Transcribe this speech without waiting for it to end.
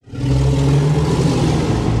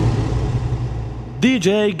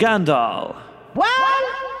DJ Gandhal. Well,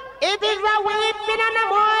 it is a weeping in the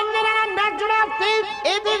morning and a natural thing.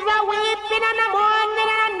 It is a weeping in the morning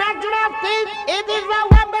and a natural thing. It is a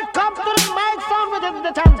when we come to the mic sound within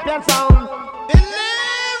the champion sound.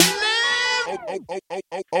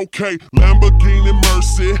 Okay, Lamborghini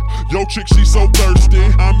Mercy. Yo, chick, she so thirsty.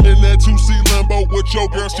 I'm in that 2C Lambo with your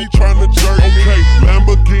girl, she tryna jerk me. Okay,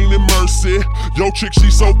 Lamborghini Mercy. Yo, chick,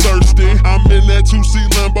 she so thirsty. I'm in that 2C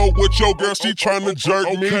Lambo with your girl, she tryna jerk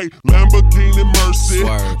me. Okay, Lamborghini Mercy.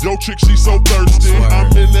 Yo, chick, she so thirsty.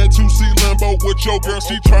 I'm in that 2C Lambo with your girl,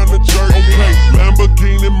 she tryna jerk me. Okay,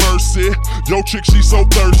 Lamborghini Mercy. Yo, chick, she so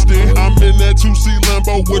thirsty. I'm in that 2C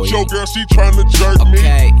Lambo with your girl, she tryna jerk me.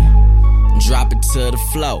 Okay. Drop it to the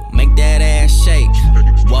floor, make that ass shake.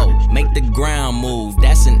 Whoa, make the ground move,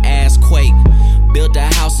 that's an ass quake. Build a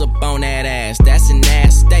house up on that ass, that's an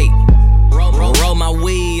ass state. Roll my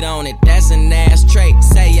weed on it, that's an ass trait.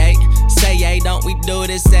 Say yay, don't we do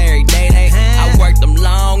this every day? I worked them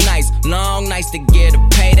long nights to get a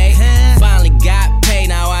payday. Finally got paid,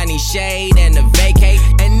 now I need shade and a vacate.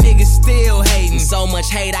 And niggas still hating, so much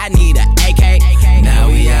hate, I need a AK. Now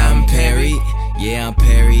we out in Perry, yeah, I'm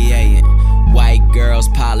Perrier. White girls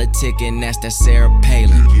politicking, that's that Sarah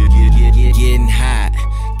Palin. Getting hot,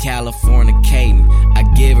 Californicating. I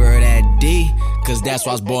give her that D, cause that's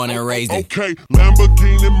why I was born and raised in. Okay,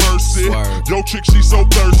 Lamborghini Mercy. Yo, chick, she so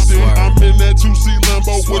thirsty. I'm in that 2C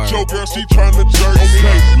Lambo with your girl, she tryna jerk me.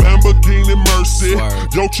 Okay, Lamborghini Mercy.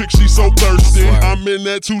 Yo, chick, she so thirsty. I'm in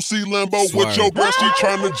that 2C Lambo with your girl, she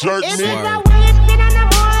tryna jerk me.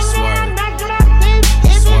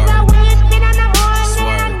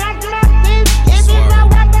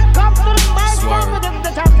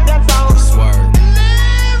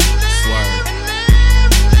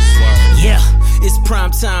 It's prime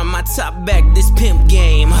time, my top back, this pimp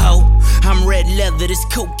game, ho. I'm red leather, this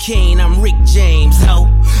cocaine, I'm Rick James, ho.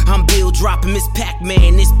 I'm Bill dropping, Miss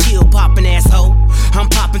Pac-Man, this pill popping asshole. I'm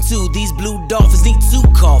popping too, these blue dolphins need 2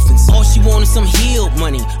 coffins. All she wanted some healed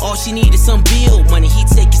money, all she needed some bill money. He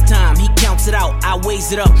take his time, he counts it out, I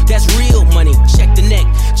weighs it up, that's real money. Check the neck,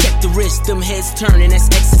 check the wrist, them heads turning, that's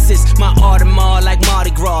exorcist. My Audemars like Mardi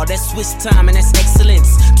Gras, that's Swiss time and that's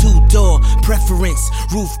excellence. 2-door preference,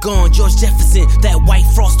 roof gone, George Jefferson. That white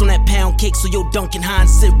frost on that pound cake, so your Duncan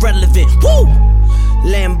Hines irrelevant. Woo!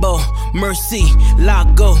 Lambo, Mercy,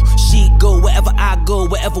 Lago, she go wherever I go,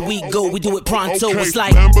 wherever we go, we do it pronto. Okay, it's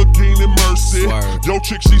like Lamborghini Mercy. Yo,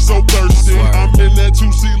 chick, she so thirsty. I'm in that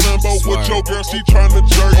 2C Lambo with your girl, she tryna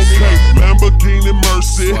jerk me. Okay, Lamborghini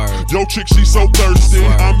Mercy. Yo, chick, she so thirsty.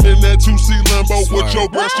 I'm in that 2C Lambo with your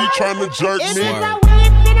girl, she tryna jerk me.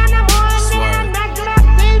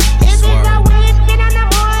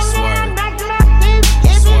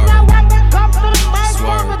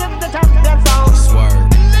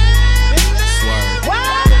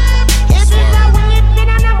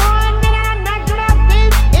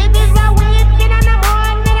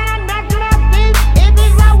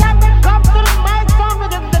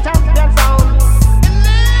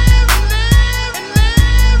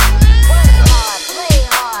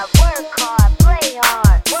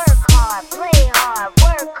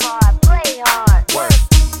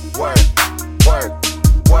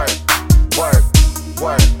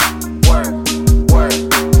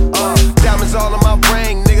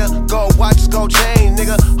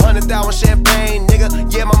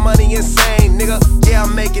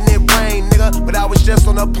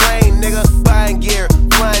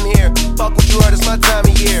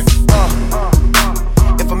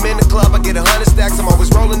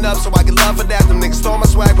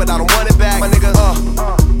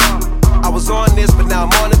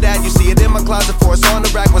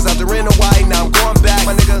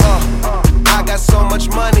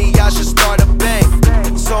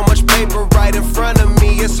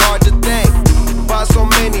 So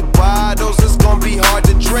many bottles, it's gonna be hard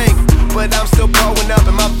to drink. But I'm still growing up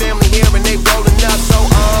and my family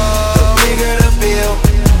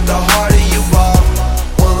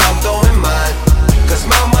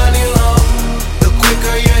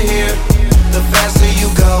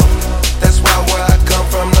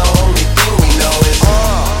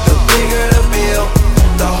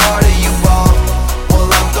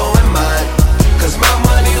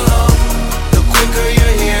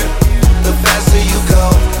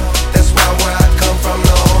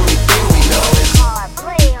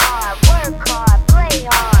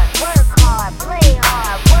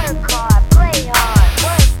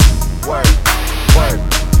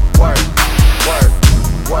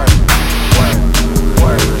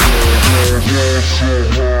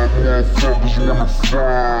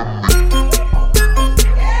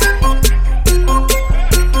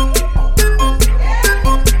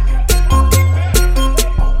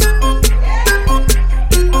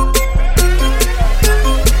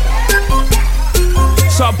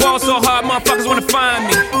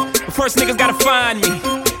first niggas gotta find me.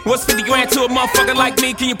 What's 50 grand to a motherfucker like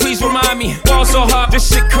me? Can you please remind me? Ball so hard, this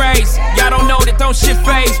shit crazy. Y'all don't know that don't shit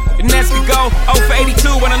phase. The next could go 0 for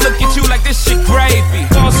 82 when I look at you like this shit gravy.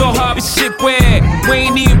 Ball so hard, this shit weird. We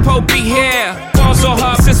ain't even po be here. Ball so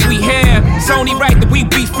hard since we here. It's only right that we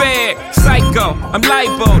be fair. Psycho, I'm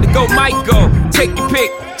libo to go Michael. Take your pick.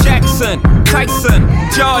 Jackson, Tyson,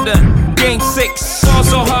 Jordan, Game 6. Ball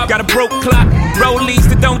so hard, got a broke clock. Rollies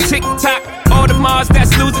that don't tick tock. All the Mars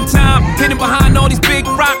that's losing time, hidden behind all these big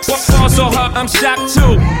rocks. Ball so hard, I'm shocked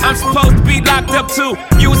too. I'm supposed to be locked up too.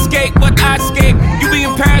 You escape, but I escape. You be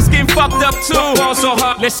in Paris getting fucked up too. Ball so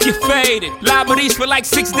hard, let's get faded. Liberties for like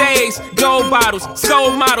 6 days. Gold bottles,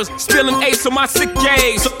 soul models, spilling ace on my sick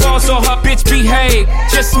days. Ball so hard, bitch behave.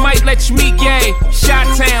 Just might let you meet gay.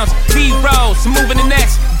 Shot towns, B-rolls, moving the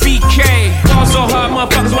next BK. Ball so hard,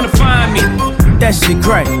 motherfuckers wanna find me. That shit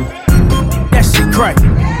crack. That shit crack.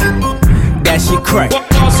 That shit crack.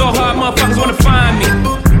 Ball so hard, motherfuckers wanna find me.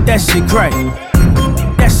 That shit crack.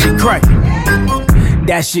 That shit crack.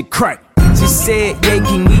 That shit crack. She said, yeah,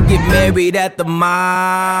 can we get married at the mall?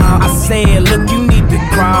 I said, look, you need to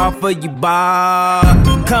crawl for your bar.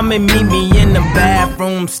 Come and meet me in the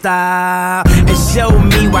bathroom style and show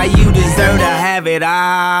me why you deserve to have it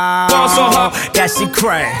all. Ball so hard. That shit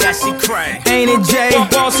crack. That shit crack. Ain't it, Jay?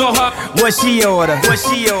 Ball so hard. What she order? What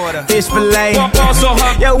she order? Fish fillet. Ball so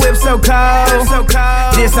hard. Yo, whip so cold. So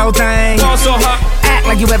cold. This whole thing. Ball so hard. Act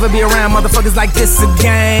like you ever be around motherfuckers like this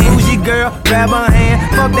again. Who's your girl? Grab her hand.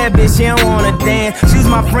 Fuck that bitch, she don't wanna dance. She's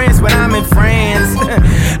my friends, but I'm in France.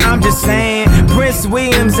 I'm just saying, Prince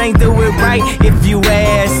Williams ain't do it right if you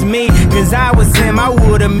ask me. Cause I was him, I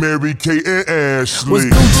would've Mary Kate and Ashley. Was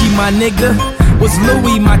Gucci my nigga? Was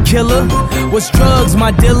Louis my killer? Was drugs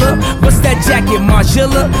my dealer? What's that jacket,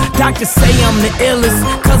 Margilla? Doctors say I'm the illest,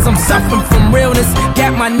 cause I'm suffering from realness.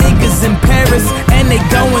 Got my niggas in Paris, and they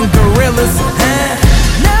going gorillas.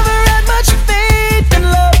 Never had much faith in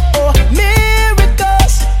love or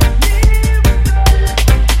miracles.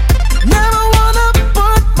 Never wanna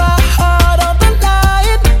put my heart on the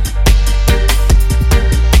line.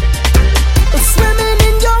 Swimming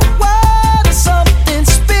in your water, something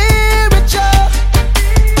spiritual.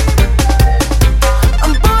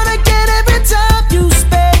 I'm born again every time you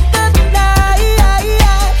spend the night.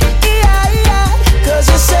 Cause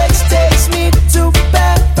your sex takes me to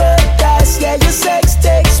paradise. Yeah, your sex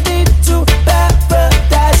takes me to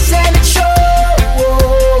paradise. And it shows.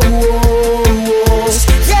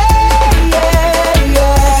 Yeah.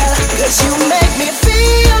 Cause you make me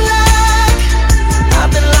feel like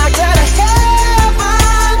I've been locked out of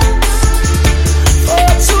heaven for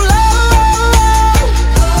too long.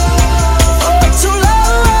 For too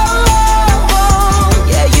long.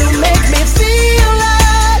 Yeah, you make me feel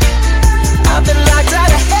like I've been locked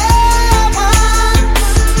out of heaven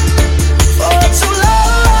for too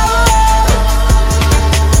long.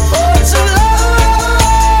 For too long.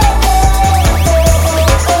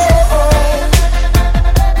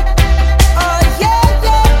 Oh yeah.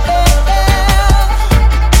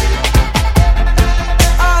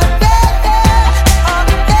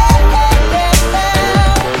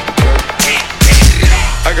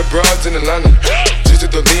 I got broads in Atlanta, just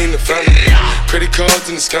to lean the family. Credit cards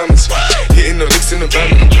in the scammers, hitting the licks in the van.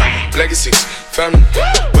 Legacies, family,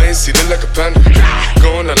 wait and see, look like a panda.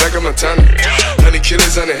 Going out like a Montana, 100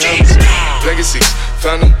 killers on their hands. Legacies,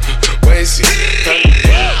 family, wait and see, family.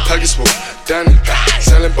 Pockets full, Danny,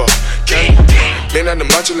 selling ball, candy. Man on the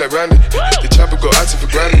macho like Randy, the chopper go out to for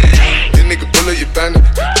granted. This nigga bullet your bandit,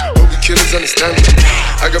 hope the killers understand me.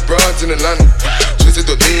 I got broads in Atlanta, twisted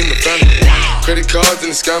the lean in the family. Credit cards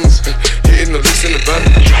and the scammers, hitting the licks in the van.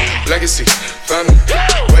 Legacy, family,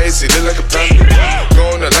 wait and see, look like a panda.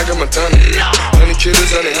 Going out like a Montana, 100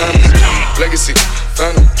 killers on their hands. Legacy,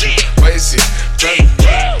 family, wait and see, family.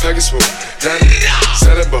 Package full, Danny,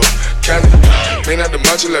 selling ball, candy. Man out the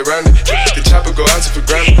macho like Randy, the chopper go out to for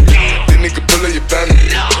granted. This nigga pull up your bandit,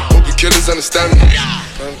 hope the killers understand me.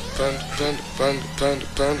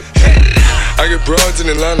 Panda. I get broads in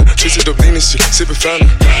Atlanta, twisted up lean and shit, sippin' Fanta.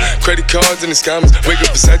 Credit cards and the scammers, wake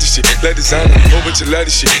up beside your shit, let designer, whole bunch of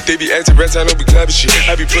ladder shit. They be acting rats, I know we clapping shit.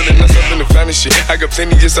 I be pulling us up in the finest shit. I got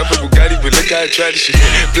plenty of stuff with Bugatti, but look how I tried this shit.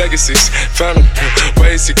 Black is 6, found 'em.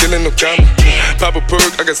 Why is he killing no comma? Pop a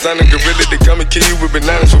perk, I got signed a gorilla, they come and kill you with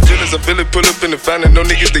bananas. For feelings, I feel it, pull up in the finest. No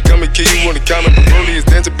niggas, they come and kill you on the comment. But Broly is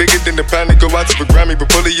dancing bigger than the pound. Go out to the Grammy, but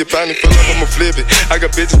pull it, you find it, pull up, I'ma flip it. I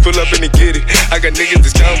got bitches pull up and they get it. I got niggas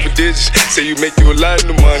that's counting for digits. Say say you make you a lot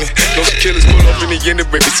of money. No killers pull off in the end of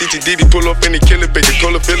baby. CTDD pull off in the killer baby.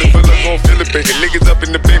 Call a feeling, feel like gon' feel it, baby. Niggas up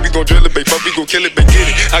in the baby, gon' drill it, baby. Fuck, we gon' kill it, baby. Get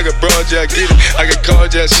it. I got broad, yeah, I get it. I got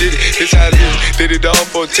cards, yeah, I shit it. It's how I live. Did it all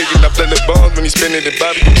for a ticket. I play the bombs when he spinning the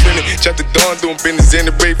Bobby gon' spin it. Chop the dawn, doing business in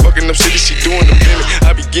the break, fucking up shit. She doing the minute.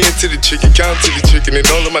 I begin to the chicken, count to the chicken, and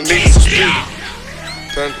all of my niggas are spinning.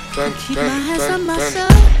 Keep my hands on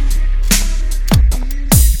myself.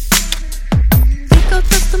 Think I'll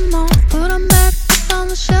dust them off, put them back up on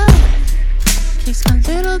the shelf. Case my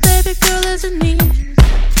little baby girl is in need.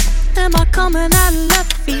 Am I coming out of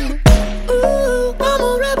left field? Ooh, I'm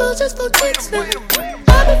a rebel just for kicks now.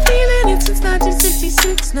 I've been feeling it since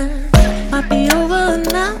 1966 now. Might be over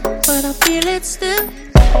now, but I feel it still.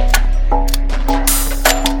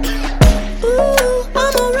 Ooh,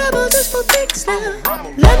 I'm a rebel just for kicks now.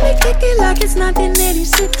 Let me kick it like it's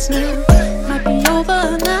 1986 now. Might be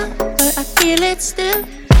over now, but I feel it still.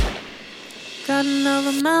 Got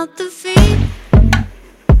another mouth to feed.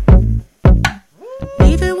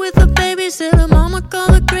 Leave it with the babysitter, mama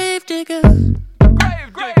call a grave digger.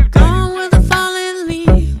 Gone with the falling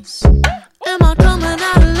leaves. Am I coming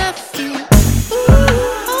out of left field? Ooh,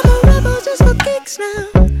 I'm a rebel just for kicks now.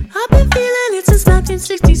 I've been feeling it since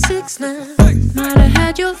 1966 now. Might have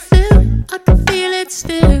had your fill, I can feel it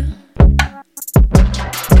still.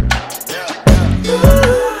 Ooh,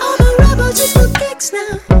 I'm a rebel just for kicks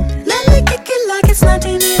now. Let me kick it like it's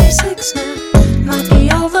 1986 now. Might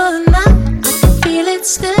be over now, I can feel it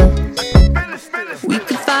still. We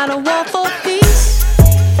could fight a war for peace.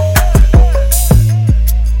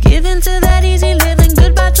 Give in to that easy living,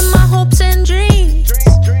 goodbye to my hopes and dreams.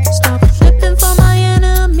 Stop flipping for my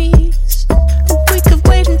enemies. We could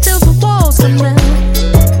wait until the walls come down.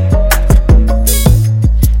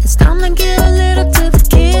 It's time to give a little to the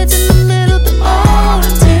kids in the middle, but all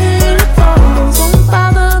until it falls won't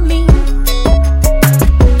bother me.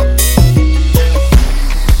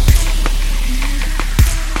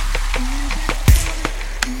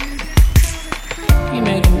 You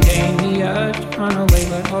make them gain the urge to run away,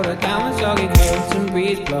 but hold her down with soggy curves and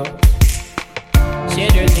breezeblocks.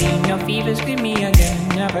 Shivers in your fever, scream me again.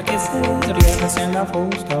 Never kisses, or you ever send a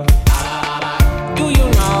full stop. Do you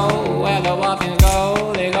know where the walkings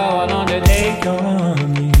go? They go along to take your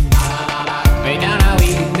honey. Way down how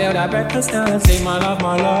we build our breakfast down and say my love,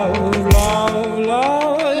 love,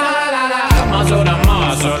 love. La la la, muscle to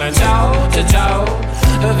muscle and toe to toe.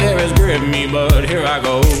 The fear grip me, but here I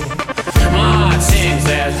go. My heart sings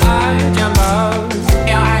as I jump out.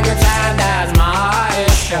 Your angry time, that's my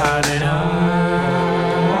eyes shining out.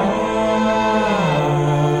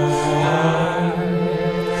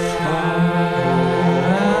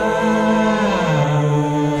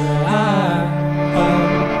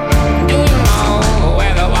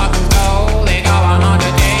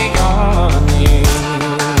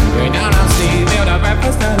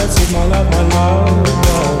 My love,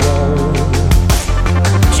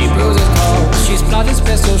 She bruises cold, she splotches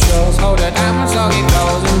pistol shows. Hold her down when soggy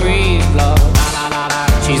clothes and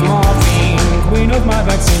breezeblocks. She's morphine, queen of my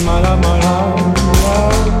vaccine. My love, la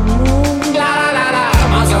la la.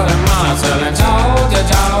 Muscle to muscle and toe to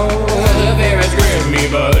toe. The fear has gripped me,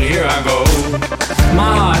 but here I go.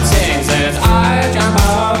 My heart sings as I jump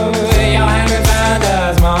out. Your angry fan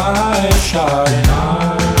does my shining eye.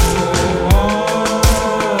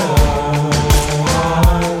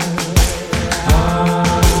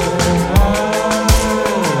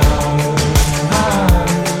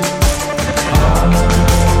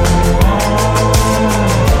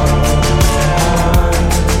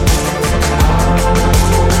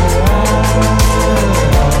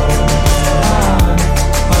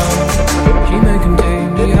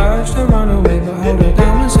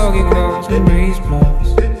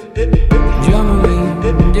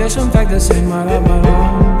 Disinfect my love,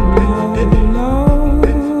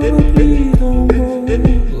 please don't go.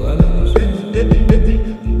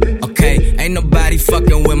 Okay, ain't nobody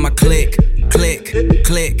fucking with my clique. Click,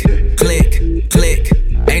 click, click, click.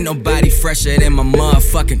 Ain't nobody fresher than my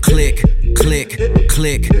motherfucking click. Click,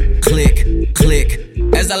 click, click, click.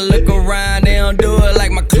 As I look around, they don't do it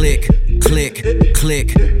like my click. Click,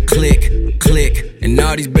 click, click, click. And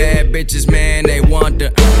all these bad bitches, man, they want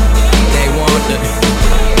the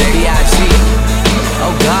B.I.G.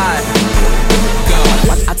 Oh God, go.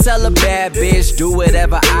 I tell a bad bitch, do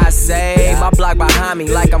whatever I say. My block behind me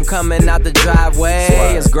like I'm coming out the driveway.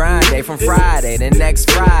 It's grind day from Friday to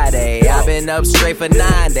next Friday. I've been up straight for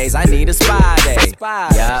 9 days, I need a spa day.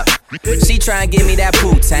 Yup. She try and give me that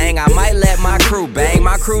Wu-Tang. I might let my crew bang.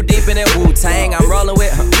 My crew deep in that Wu-Tang. I'm rolling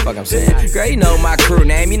with, fuck I'm saying. Girl, you know my crew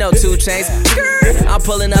name. You know 2 Chainz. I'm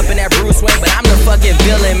pulling up in that Bruce Wayne, but I'm the fucking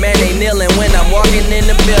villain. Man, they kneeling when I'm walking in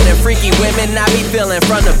the building. Freaky women I be feeling.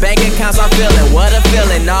 From the bank accounts I'm feeling. What a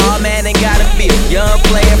feeling. Nah, man, ain't gotta be young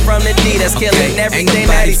player from the D that's killing everything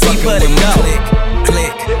that he see but it go.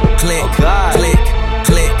 Click, click, click,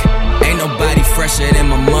 click. Ain't nobody fresher than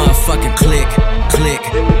my motherfucking click. Click,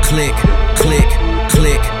 click, click,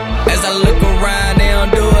 click. As I look around, they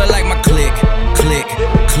don't do it like my click. Click,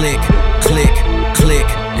 click, click, click.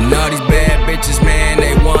 And all these bad bitches, man,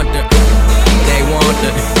 they want the.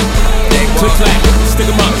 Click clap, stick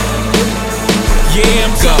 'em up. Yeah,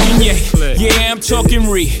 I'm talking yeah, I'm talking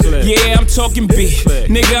yeah, I'm talking B,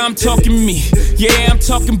 nigga, I'm talking me. Yeah, I'm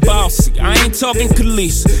talking bossy, I ain't talking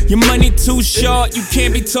Khalifa. Your money too short, you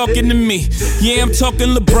can't be talking to me. Yeah, I'm talking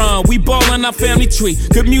LeBron, we ballin' our family tree.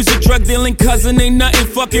 Good music, drug dealing cousin, ain't nothing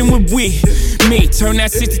fucking with we. Me, turn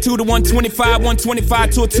that 62 to 125, 125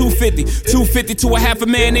 to a 250, 250 to a half a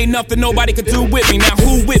man, ain't nothing nobody could do with me. Now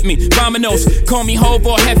who with me? Vamanos, call me Hov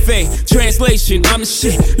or Hefe. Translation, I'm the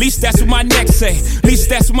shit, least that's what my neck say. Least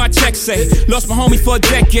that's what my check say. Lost my homie for a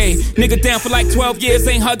decade. Nigga down for like 12 years,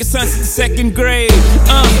 ain't hugging son since the 2nd grade.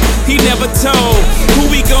 He never told. Who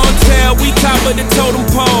we gon' tell? We top of the totem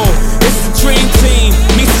pole. It's the dream team,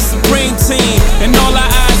 meets the supreme team. And all our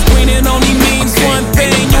eyes green, it only means one thing.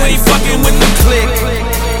 You ain't fucking with the click.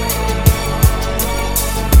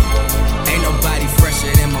 Ain't nobody fresher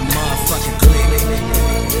than my motherfucking click.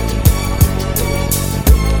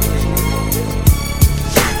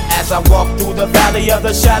 As I walk through the valley of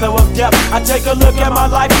the shadow of death, I take a look at my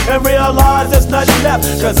life and realize there's nothing left.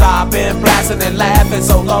 Cause I've been blasting and laughing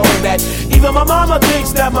so long that even my mama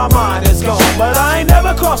thinks that my mind is gone. But I ain't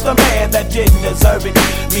never crossed a man that didn't deserve it.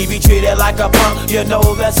 Me be treated like a punk, you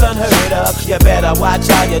know that's unheard of. You better watch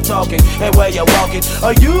how you're talking and where you're walking,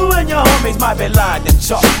 or you and your homies might be lying in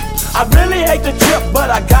chalk. I really hate the trip, but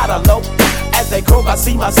I gotta low. As they croak, I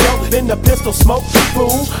see myself in the pistol smoke.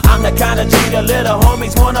 Fool, I'm the kind of G the little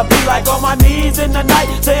homies wanna be like. On my knees in the night,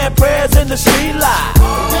 saying prayers in the street light.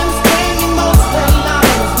 Been spending most of their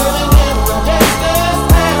lives living in the gangster's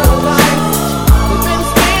paradise. We've been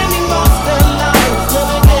spending most of their lives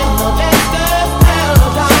living in the gangster's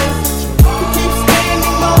paradise. We keep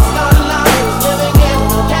spending most of our lives living in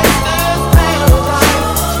the gangster's paradise.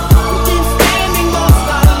 We keep spending most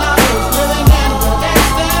of our lives living in the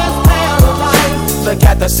gangster's paradise. Look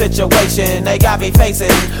at the situation they got me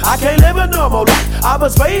facing. I can't live a normal life. I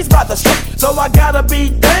was raised by the street, so I gotta be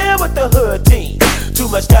down with the hood team. Too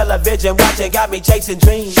much television watching got me chasing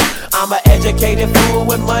dreams. I'm an educated fool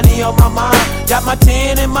with money on my mind. Got my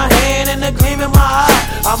 10 in my hand and a gleam in my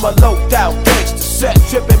eye. I'm a loped out gangster, set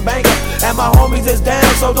tripping banker, and my homies is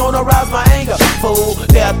down, so don't arouse my anger. Fool,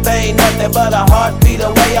 death ain't nothing but a heartbeat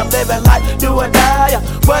away. I'm living life, do or die.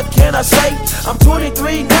 What can I say? I'm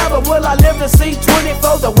 23 now, but will I live to see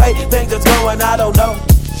 24? The way things is going, I don't know.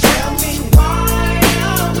 Tell me why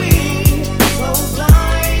are we so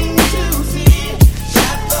blind to see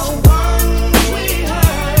that the ones we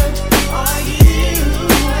hurt are you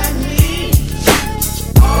and me?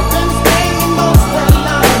 We've been spending most of our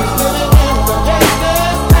lives living in the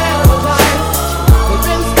gangster's paradise. We've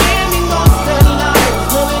been spending most of our lives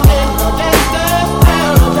living in the gangster's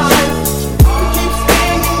paradise. We keep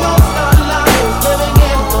spending most of our lives living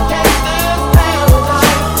in the gangster's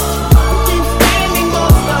paradise. We keep spending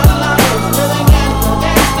most of our lives living in the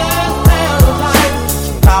gangster's paradise.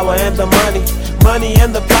 Power and the money, money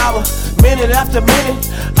and the power. Minute after minute,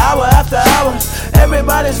 hour after hour,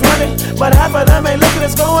 everybody's running, but half of them ain't looking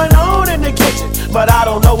what's going on in the kitchen. But I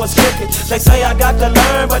don't know what's cooking. They say I got to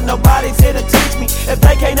learn, but nobody's here to teach me. If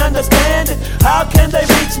they can't understand it, how can they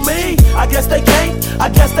reach me? I guess they can't, I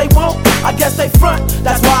guess they won't, I guess they front.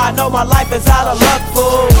 That's why I know my life is out of luck,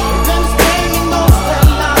 fool. We've been spending most of our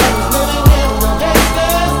lives living in the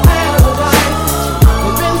gangster's paradise.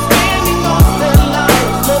 We've been spending most of our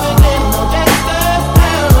lives living in the gangster's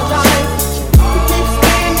paradise. We keep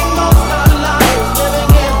spending most of our lives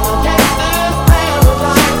living in the gangster's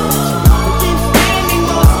paradise. We keep spending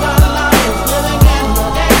most of our lives living in the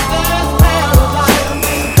gangster's paradise.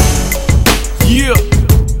 Yeah,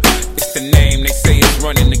 it's the name they say is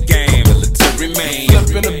running the game. Military man,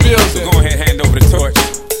 Flip in the building. so go ahead, hand over the torch.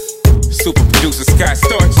 Super producer Scott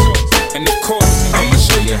Storch, and of course I'ma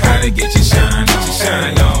show you how to get your shine on.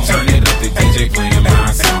 Shine on. Turn it up, the DJ playing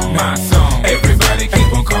my song. my song. Everybody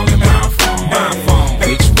keep on calling my phone. My phone.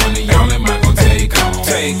 Which one of y'all am I gonna take home?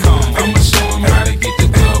 Take home. I'ma show 'em how to get the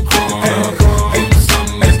club on. Give 'em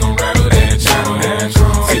something that's gonna rattle that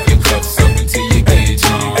drum. Tip your cups up until you get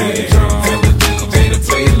drunk.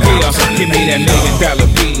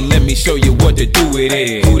 who it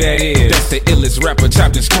is. Who that is? That's the illest rapper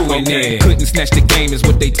chopped and screwing it. Couldn't snatch the game is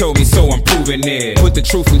what they told me, so I'm proving it. Put the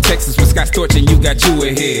truth in Texas with Scott Storch and you got you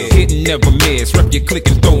ahead. Hit and never miss, rep your click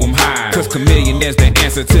and throw them high. Cause chameleon is the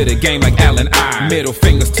answer to the game like Allen I. Middle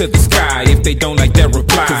fingers to the sky if they don't like their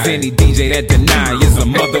reply. Cause any DJ that deny is a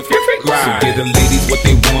motherfucking lie. So give the ladies what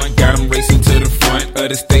they want, got them racing to the front of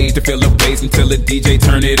the stage to feel the bass until the DJ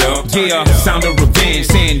turn it up. Yeah, sound of revenge,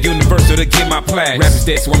 saying Universal to get my plaque. Rappers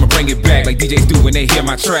dead, so I'ma bring it back like DJs do when they hear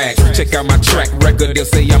my track. Check out my track record, they'll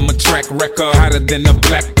say I'm a track record, hotter than a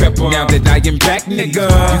black pepper. Now that I am back, nigga,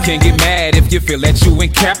 you can't get mad if you feel that you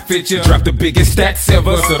ain't cap fit you. Drop the biggest stats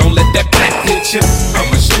ever, so don't let that black hit you.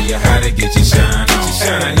 I'ma show you how to get your shine on.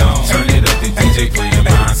 Shine on. Turn it up, the DJ playing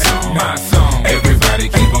my song. My song. Everybody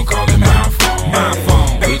keep on calling my phone. My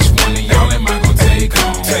phone. Which one of y'all am I gonna take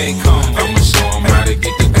home? Take home. I'ma show 'em how to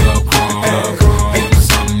get the club chrome. Give 'em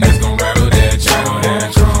something that's gonna rattle that drum.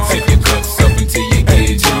 Tip your cups up until you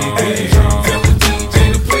get drunk. Tell the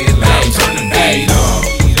DJ to play it loud. Turn the beat up.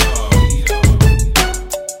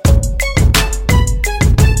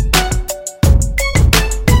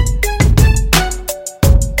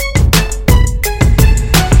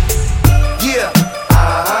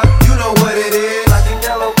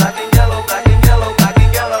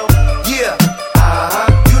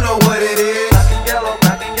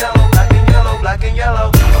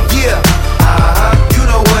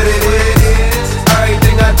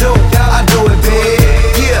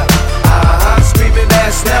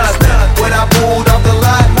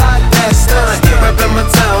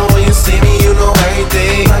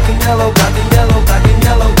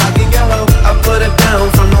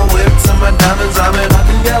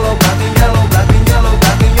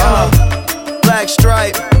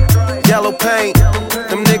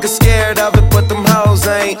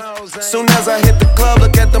 Soon as I hit the club,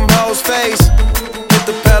 look at them hoes' face. Hit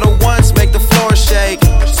the pedal once, make the floor shake.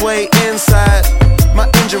 Sway inside, my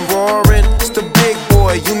engine roaring. It's the big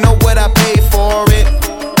boy, you know what I paid for it.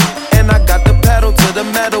 And I got the pedal to the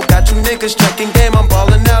metal. Got you niggas checking game, I'm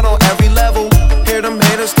ballin' out on every level. Hear them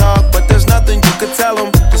haters talk, but there's nothing you could tell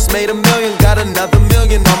them. Just made $1 million, got another $1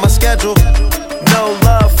 million on my schedule. No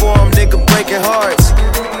love for them, nigga breaking hearts.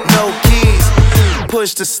 No keys,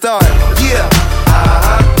 push to start. Yeah,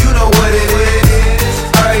 you know what it is.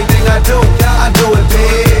 Everything I do it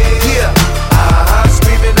big. Yeah,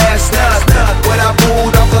 screaming that's not. When I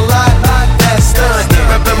pulled off the lot, that's stunt.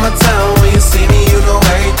 Reppin' my town when you see me, you know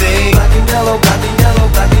everything. Black and yellow, black and yellow,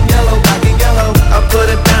 black and yellow, black and yellow. I put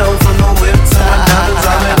it down from the whip to my diamonds.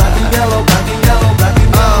 I'm in black and yellow, black and yellow, black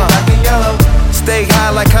and yellow, black and yellow. Stay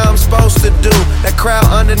high like how I'm supposed to do. That crowd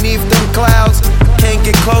underneath them clouds can't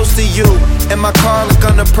get close to you. And my car look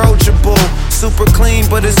unapproachable. Super clean,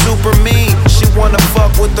 but it's super mean. She wanna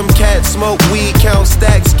fuck with them cats, smoke weed, count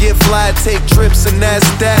stacks, get fly, take trips, and that's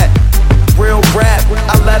that. Real rap,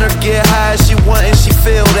 I let her get high as she want and she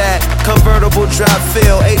feel that. Convertible drop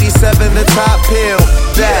feel, 87 the top pill.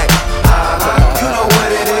 Back, you know what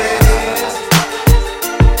it is.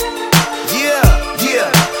 Yeah,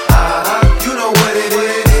 you know what it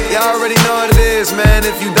is. Y'all already know what it is, man.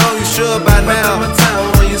 If you don't, you should by now.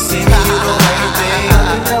 When you see me, you know everything. Black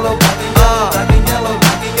and yellow,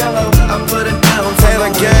 black and yellow. I put it down,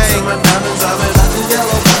 Taylor gang.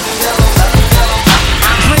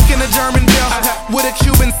 Drinking a German beer with a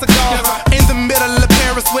Cuban cigar. In the middle of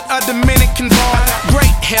Paris with a Dominican bar.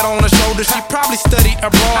 Great head on her shoulder, she probably studied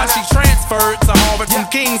abroad. She transferred to Harvard from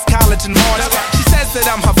King's College in March. She says that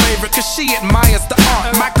I'm her favorite cause she admires the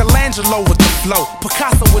art. Michelangelo with the flow,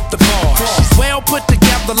 Picasso with the bars. She's well put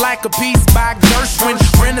together like a piece by Gershwin.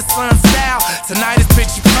 Renaissance style, tonight is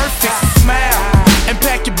picture perfect. Smile and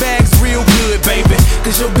pack your bags real good, baby,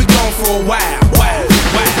 cause you'll be gone for a while. Girl,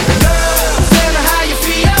 tell me how you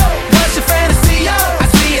feel. What's your fantasy, yo? I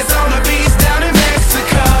see it's on the beach down in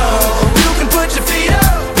Mexico. You can put your feet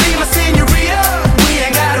up, be my senorita. We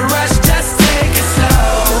ain't gotta rush, just take it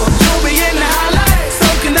slow. You'll be in the highlight,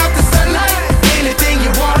 soaking up the sunlight. Anything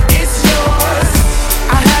you want, it's yours.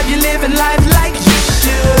 I'll have you living life like you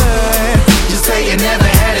should. Just say you never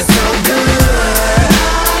had it so good.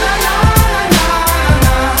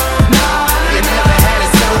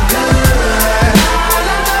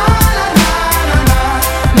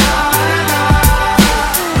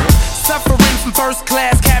 First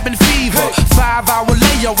class cabin fever, 5-hour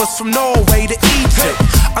layovers from Norway to Egypt.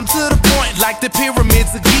 I'm to the point like the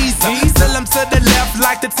pyramids of Giza. Still I'm to the left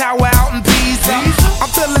like the tower out in Pisa. I'm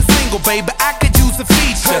feeling single, baby, I could use a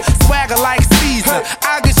feature. Swagger like Caesar,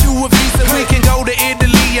 I'll get you a visa. We can go to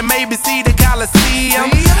Italy and maybe see the Colosseum.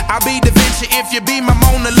 I'll be Da Vinci if you be my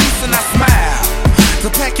Mona Lisa and I smile. So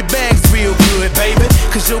pack your bags real good, baby,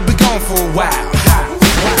 cause you'll be gone for a while.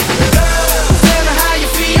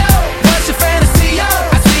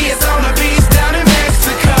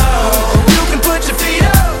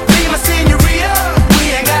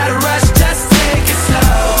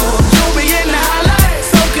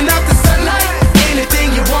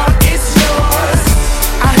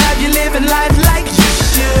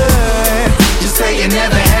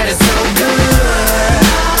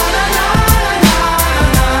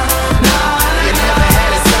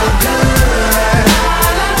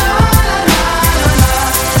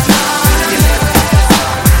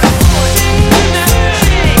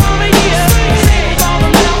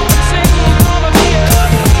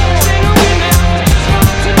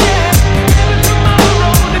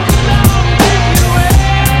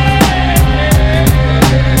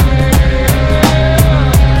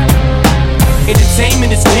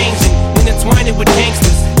 entertainment is changing, intertwining with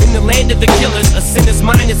gangsters. In the land of the killers, a sinner's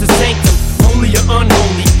mind is a sanctum. Holy or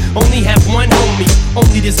unholy, only have one homie.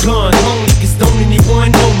 Only this gun, only cause don't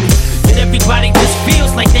anyone know me. And everybody just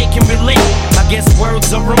feels like they can relate. I guess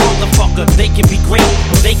words are a motherfucker. They can be great,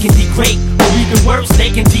 or they can degrade, or even worse,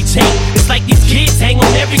 they can teach hate. It's like these kids hang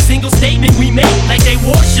on every single statement we make, like they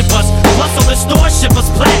worship us. Plus all the stores ship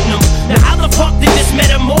us platinum. Now how the fuck did this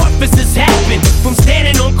metamorphosis happen? From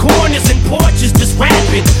standing on corners and porches just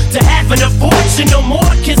rapping, to having a fortune, no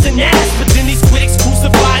more kissing ass. But then these critics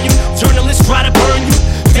crucify you, journalists try to burn you,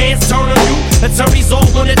 fans turn on you, attorneys all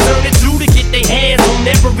wanna turn it through to get their hands on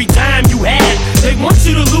every dime you have. They want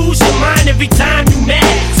you to lose your mind every time you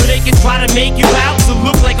mad, so they can try to make you out to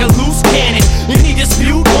look like a loose cannon. Any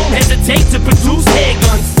dispute won't hesitate to produce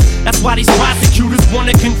handguns. That's why these prosecutors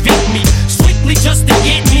wanna convict me, strictly just to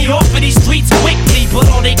get me off of these streets quickly. But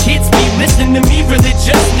all they kids be listening to me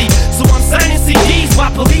religiously, so I'm signing CDs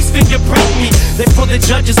while police fingerprint me. They for the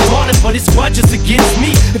judge's order, but it's grudges against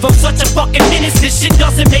me. If I'm such a fucking menace, this shit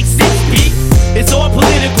doesn't make sense, B. It's all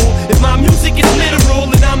political. If my music is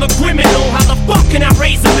literal and I'm a criminal, how the fuck can I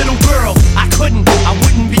raise a little girl? I couldn't, I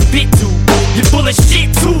wouldn't be fit to. You're full of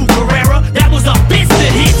shit too, Guerrera. That was a bitch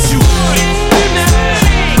that hit you.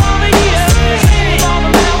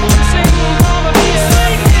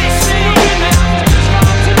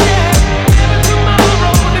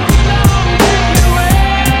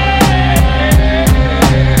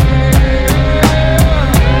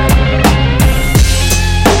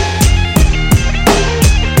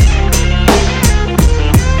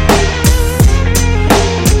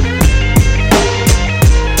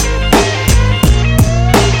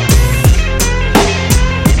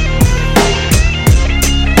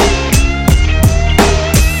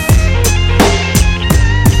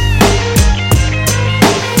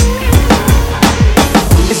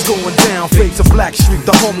 Blackstreet,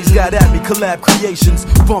 the homies got at me, collab creations,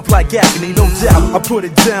 bump like agony, no doubt. I put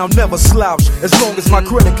it down, never slouch. As long as my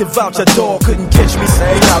credit can vouch, a dog couldn't catch me.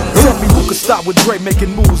 Say out, tell me who could stop with Dre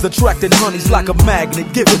making moves, attracting honeys like a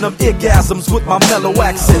magnet, giving them orgasms with my mellow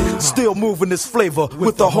accent. Still moving this flavor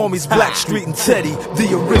with the homies Blackstreet and Teddy,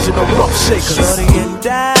 the original rough shakers. Shorty get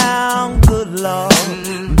down, good lord.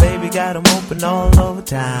 Baby got them open all over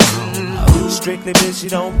town. Strictly bitch, you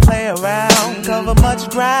don't play around. Cover much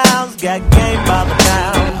grounds, got game by the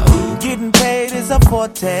pound. Getting paid is a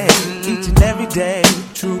forte, each and every day.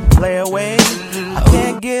 True play away, I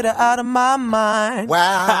can't get her out of my mind.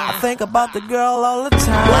 Wow, I think about the girl all the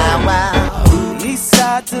time. Wow, wow. East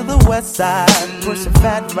side to the west side, pushing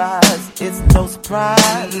fat rides, it's no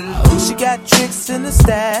surprise. She got tricks in the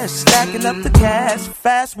stash, stacking up the cash,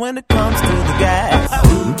 fast when it comes to the gas.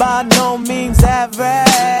 By no means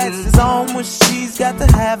average, it's on when she's got to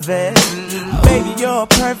have it. Baby, you're a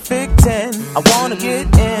perfect 10, I wanna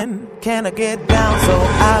get in. Can I get down so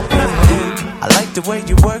I can win? I like the way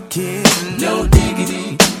you work it, no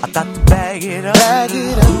diggity. I got to bag it up, bag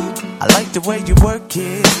it up. I like the way you work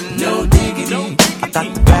it, no diggity. I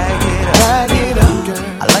got to bag it up, bag it up, girl.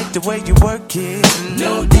 I like the way you work it,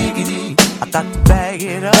 no diggity. I got to bag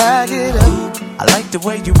it up, bag it up. I like the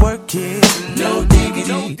way you work it, no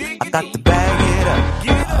diggity. I got to bag it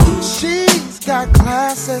up. She's got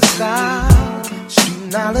class and style,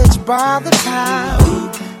 street knowledge by the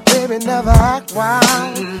pound. Baby never act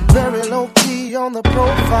wild, very low key on the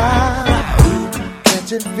profile.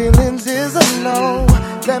 Catching feelings is a no,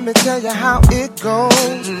 let me tell you how it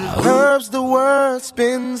goes. Herbs the word,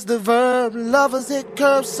 spins the verb, lovers hit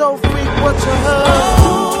curves so freak what you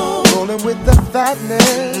heard. Rolling with the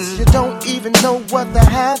fatness, you don't even know what the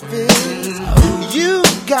half is. You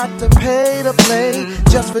got to pay to play,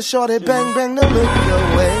 just for shorty bang bang to look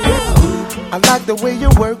your way. I like the way you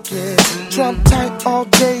work it, Trump tight all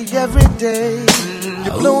day, every day.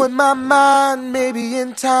 You're blowing my mind, maybe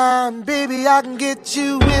in time, baby I can get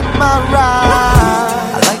you in my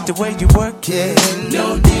ride. I like the way you work it,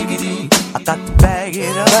 no diggity. I got to bag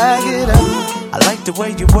it up, bag it up. I like the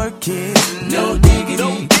way you work it, no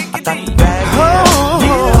diggity. I got to bag it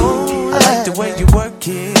up. I like the way you work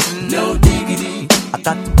it, no diggity. I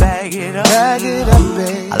got to bag it up,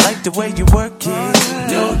 babe. I like the way you work it,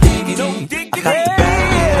 no diggity. I got to bag it up. I like the way you work it, no diggity. I got to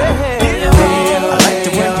bag it up. I like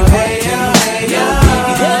the way you work it, no diggity.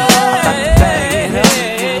 I got to bag it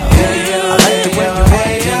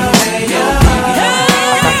up.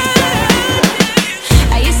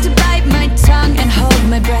 I used to bite my tongue and hold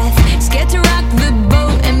my breath, scared to rock the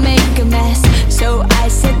boat and make a mess. So I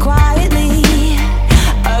said quietly,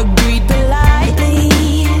 agreed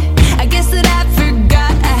politely. I guess that I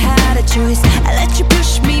forgot I had a choice. I let you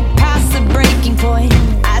push me past the breaking point.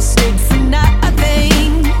 I stood for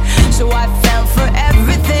nothing.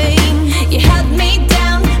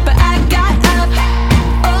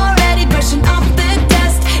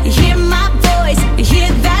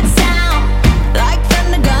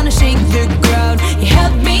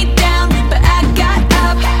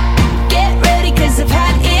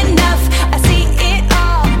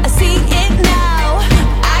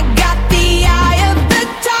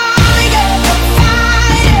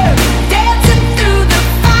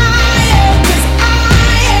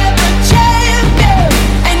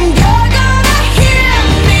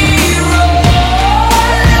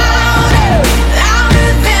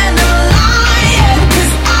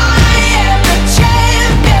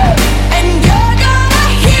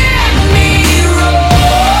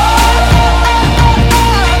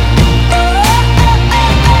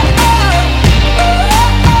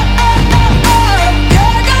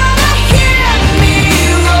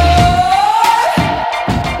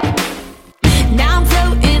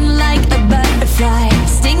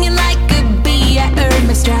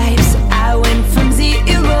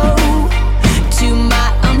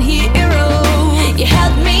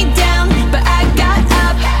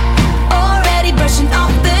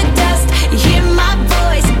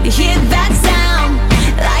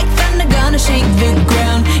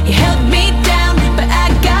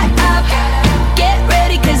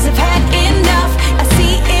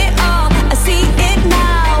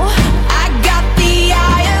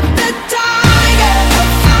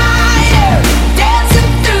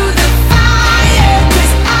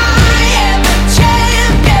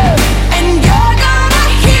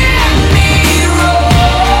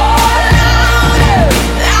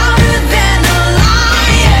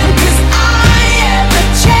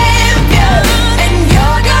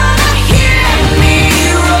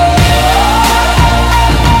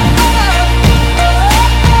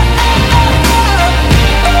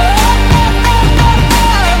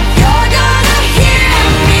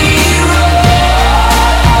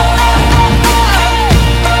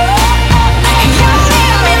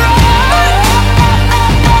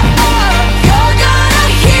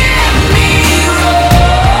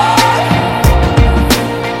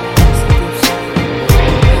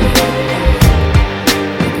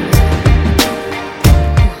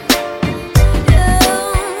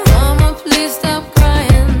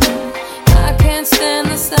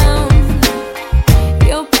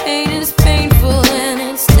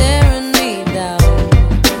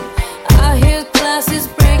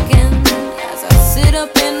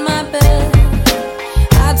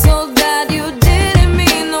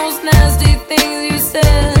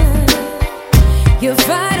 a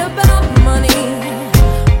fight about money,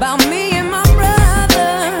 about me and my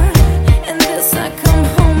brother. And this I come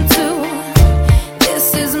home to.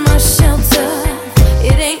 This is my shelter.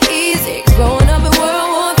 It ain't easy growing up in World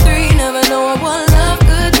War III, never knowing what love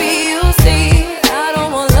could be. You'll see, I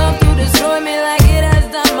don't want love to destroy me like it has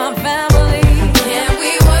done my family. Can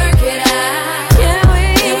we work it out?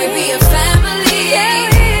 Can we be a family?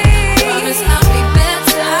 Promise I'll be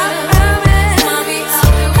better. Mommy,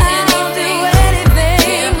 I'll do anything.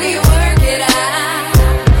 Can we work it out?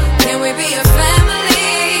 Can we be a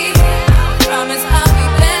family? Promise I'll be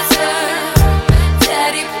better.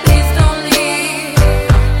 Daddy, please don't leave.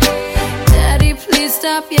 Daddy, please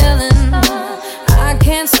stop yelling. I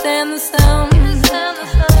can't stand the sound.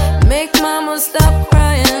 Make mama stop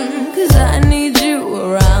crying, 'cause I need you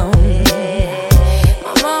around.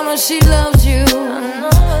 My mama, she loves you.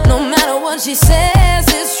 No matter what she says,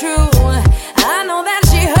 it's true. I know that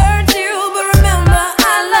she hurts you, but remember,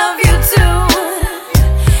 I love you too.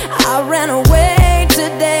 I ran away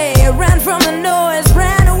today, ran from the noise,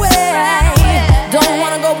 ran away. Don't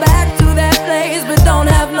wanna go back to that place, but don't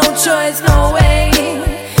have no choice, no way.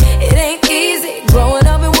 It ain't easy growing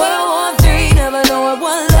up in World War III, never knowing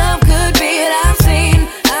what love could be that I've seen.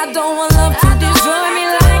 I don't want love to destroy me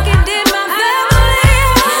like it did my family.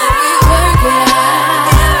 Can we work it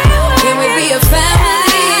out? Can we be a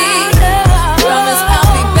family? Promise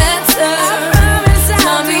I'll be better.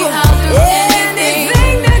 Mommy, I'll do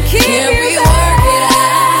anything to keep you. Can we work it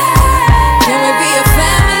out? Can we be a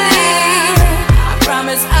family? I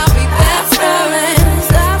promise I'll be better.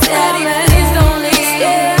 Daddy, please don't leave.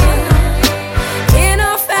 In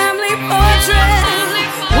our family portrait,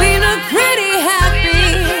 we look pretty happy.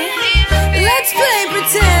 Let's play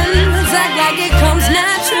pretend, let's act like it comes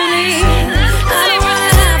naturally. I don't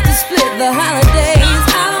wanna have to split the holidays.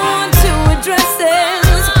 I don't want two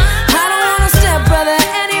addresses. I don't want a stepbrother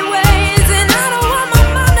anyways. And I don't want my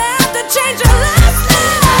mom to have to change her last name.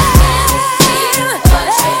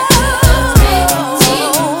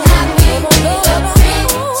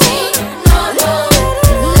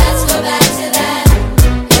 Let's go back to that.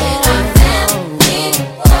 In our family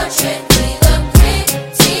portrait, we look pretty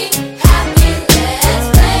happy. Let's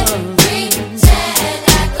play pretend,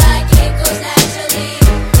 act like it goes naturally.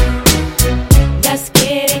 Let's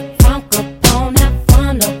get it crunk up on, have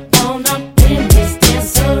fun up in this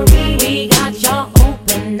dancery. We got y'all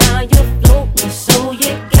open, now you're floating, so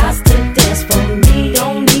you got to dance for me.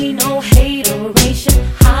 Don't need no hateration,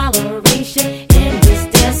 holleration in this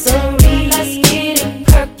dancery. Let's get it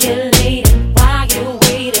percolated while you're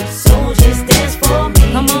waiting, so just dance for me.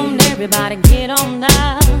 Come on, everybody, get on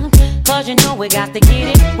now, 'cause you know we got to get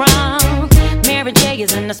it wrong. Mary J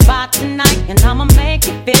is in the spot tonight, and I'ma make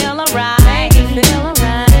you feel alright.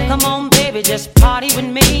 Come on, baby, just party with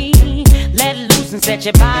me. Let loose and set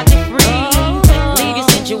your body free. Leave your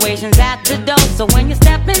situations at the door, so when you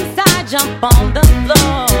step inside, jump on the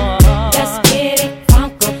floor. Let's get it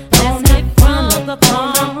crunk up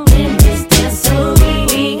on in this dancery.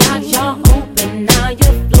 We got y'all open, now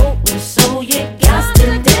you're floating, so you got to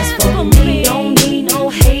dance for me. Don't need no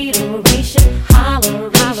hateration,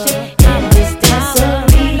 holleration in this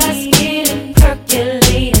dancery. Let's get it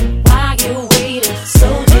percolated while you're waiting, so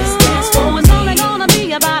just dance for me. It's only gonna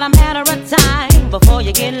be about a matter of time before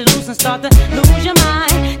you get loose and start to lose your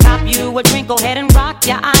mind. Cop you a drink, go ahead and rock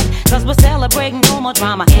your eyes, 'cause we're celebrating no more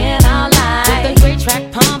drama in our lives. With a great track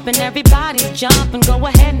pumping, everybody's jumping. Go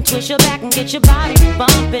ahead and twist your back and get your body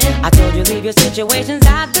bumping. I told you leave your situations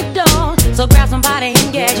at the door, so grab somebody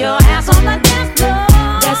and get your ass on the dance floor.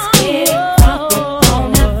 Let's get it crunk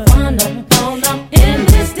up, have fun up in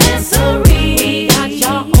this dancery. We got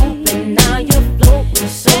y'all open, now you're floating,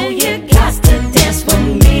 so you got to dance for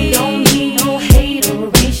me. Don't need no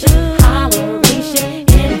hateration, holleration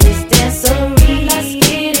in this dancery. Let's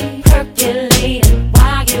get it percolated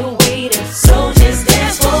while you're waiting, so just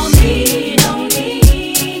dance for me. Don't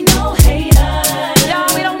need no haters, no,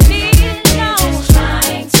 we don't need no. Just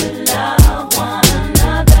trying to love one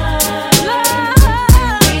another. Love.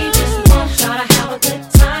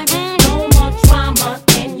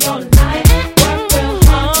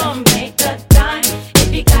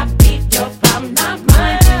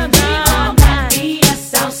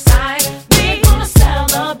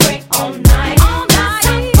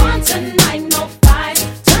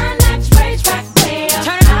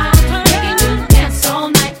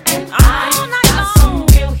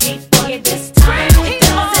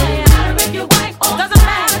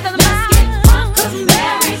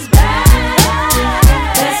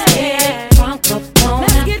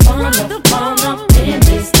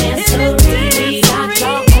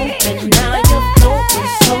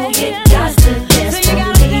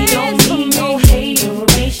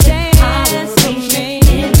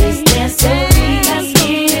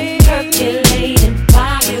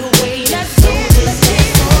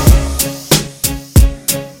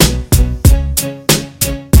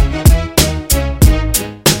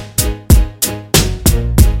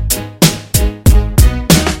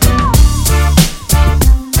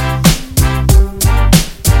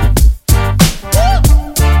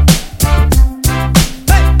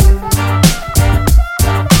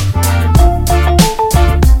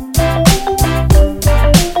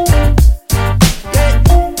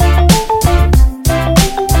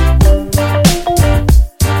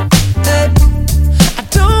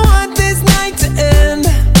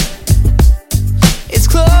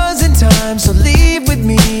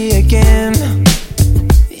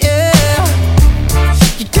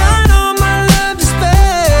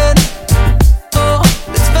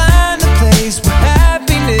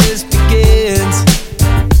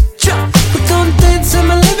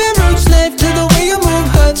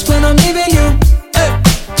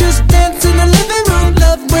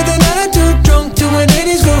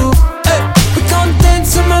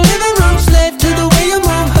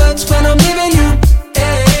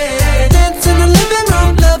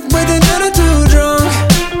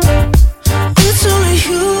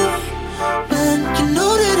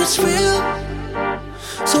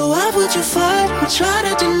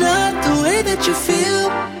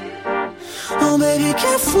 Oh baby,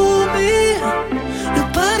 can't fool me.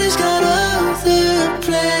 Nobody's got other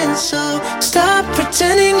plans, so stop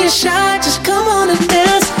pretending you're shy. Just come on and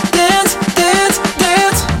dance, dance, dance,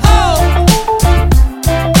 dance.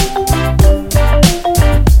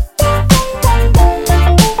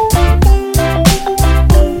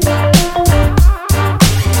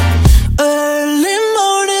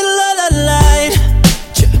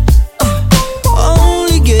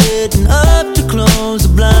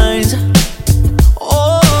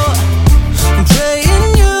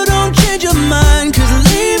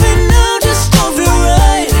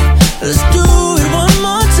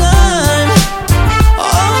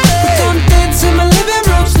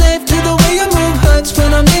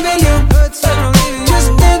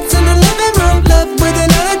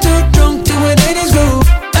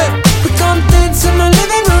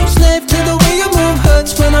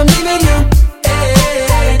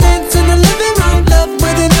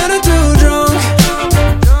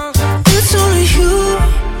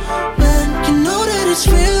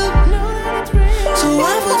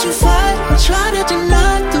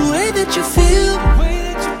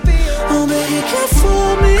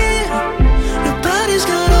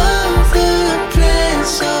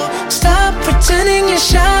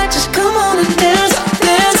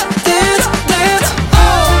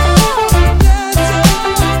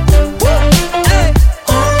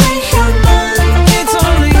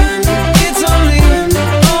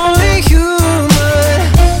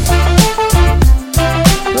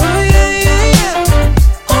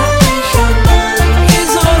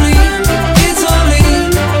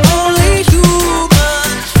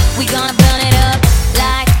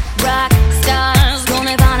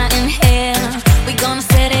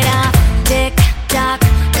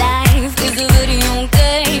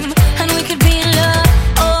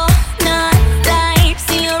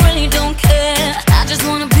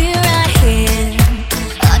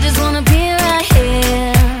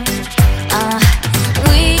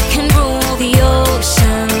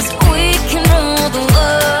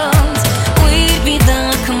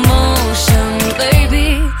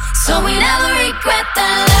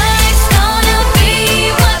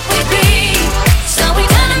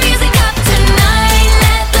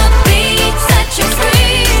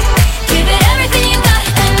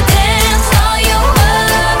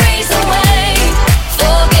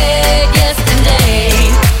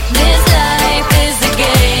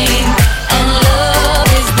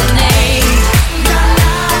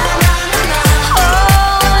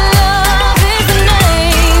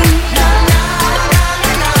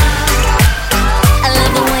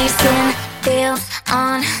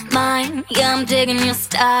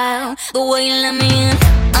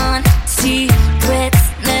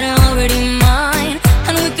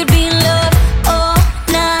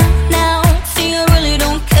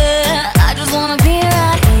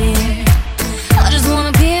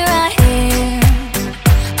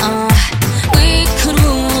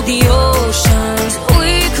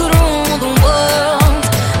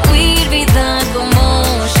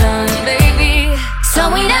 So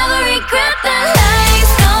we never